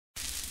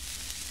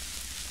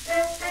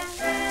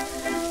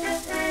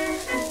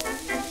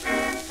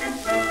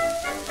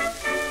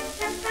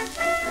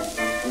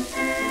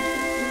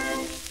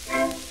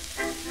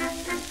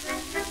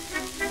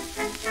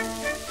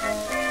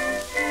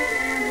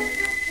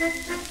Hello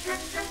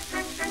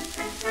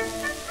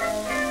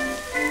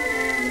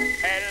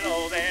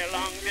there,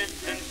 long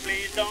distance,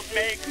 please don't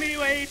make me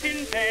wait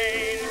in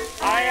vain.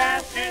 I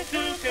asked you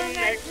to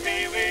connect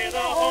me with a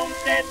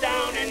homestead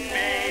down in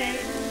Maine.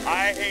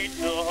 I hate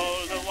to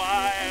hold the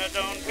wire,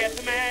 don't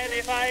get mad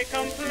if I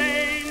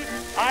complain.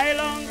 I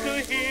long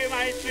to hear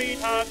my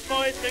sweetheart's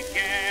voice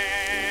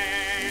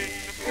again.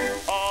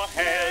 Oh,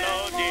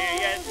 hello, dear,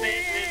 yes,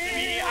 this is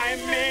me,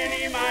 I'm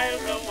many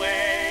miles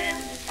away.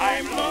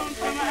 I'm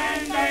lonesome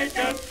and I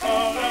just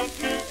called up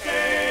to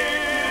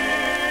say,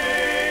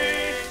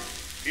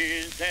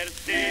 is there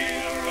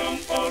still room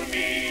for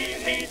me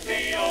neath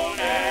the old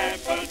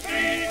apple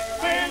tree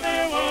where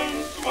there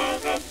once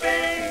was a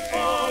bench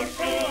for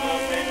two?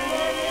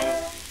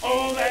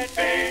 Oh, that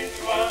bench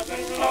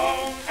wasn't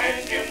long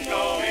and you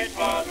know it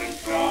wasn't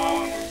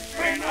strong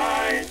when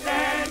I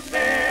sat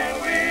there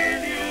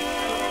with you.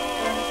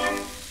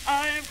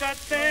 I've got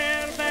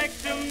there back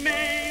to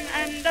Maine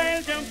and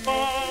I'll jump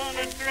on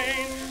a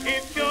train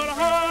if your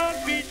heart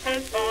beats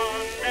as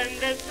fond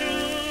and as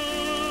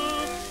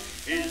true.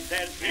 Is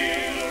there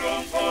still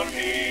room for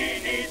me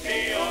neath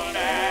the old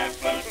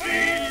apple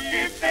tree?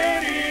 If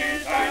there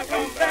is, I'll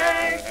come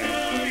back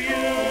to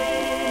you.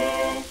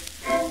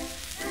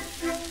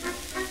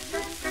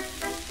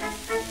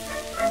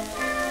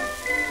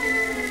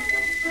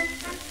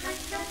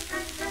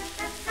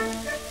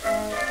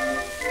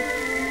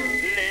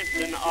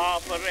 Listen,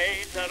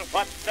 operator,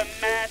 what's the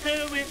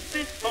matter with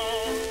this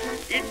phone?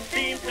 It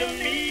seems to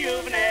me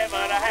you've never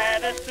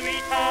had a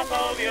sweetheart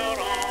of your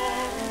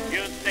own.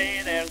 You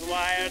say there's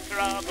wire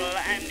trouble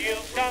and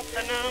you've got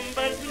the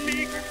numbers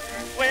mixed.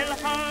 Well,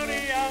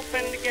 hurry up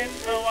and get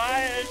the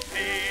wires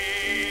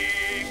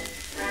fixed.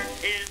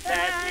 Is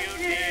that you,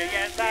 dear?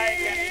 Yes, I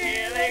can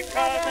hear they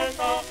cut us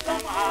off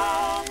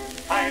somehow.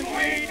 I'm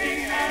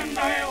waiting and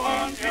I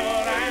want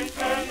your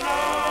answer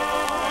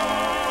now.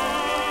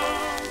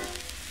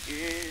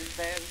 Is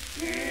there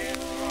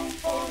still room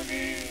for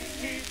me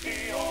neath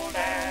the old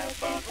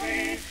apple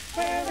tree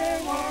where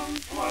there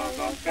once was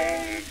a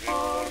bench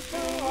or two?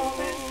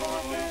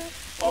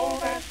 Oh,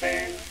 that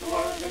bench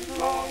wasn't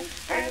long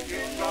and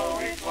you know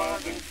it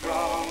wasn't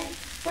strong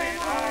when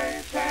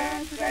I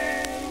sat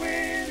there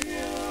with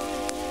you.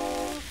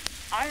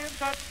 I've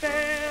got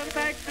there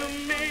back to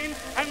Maine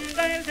and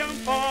I'll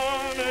jump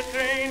on a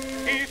train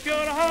if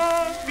your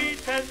heart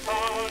beats as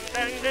fond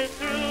and as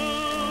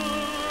true.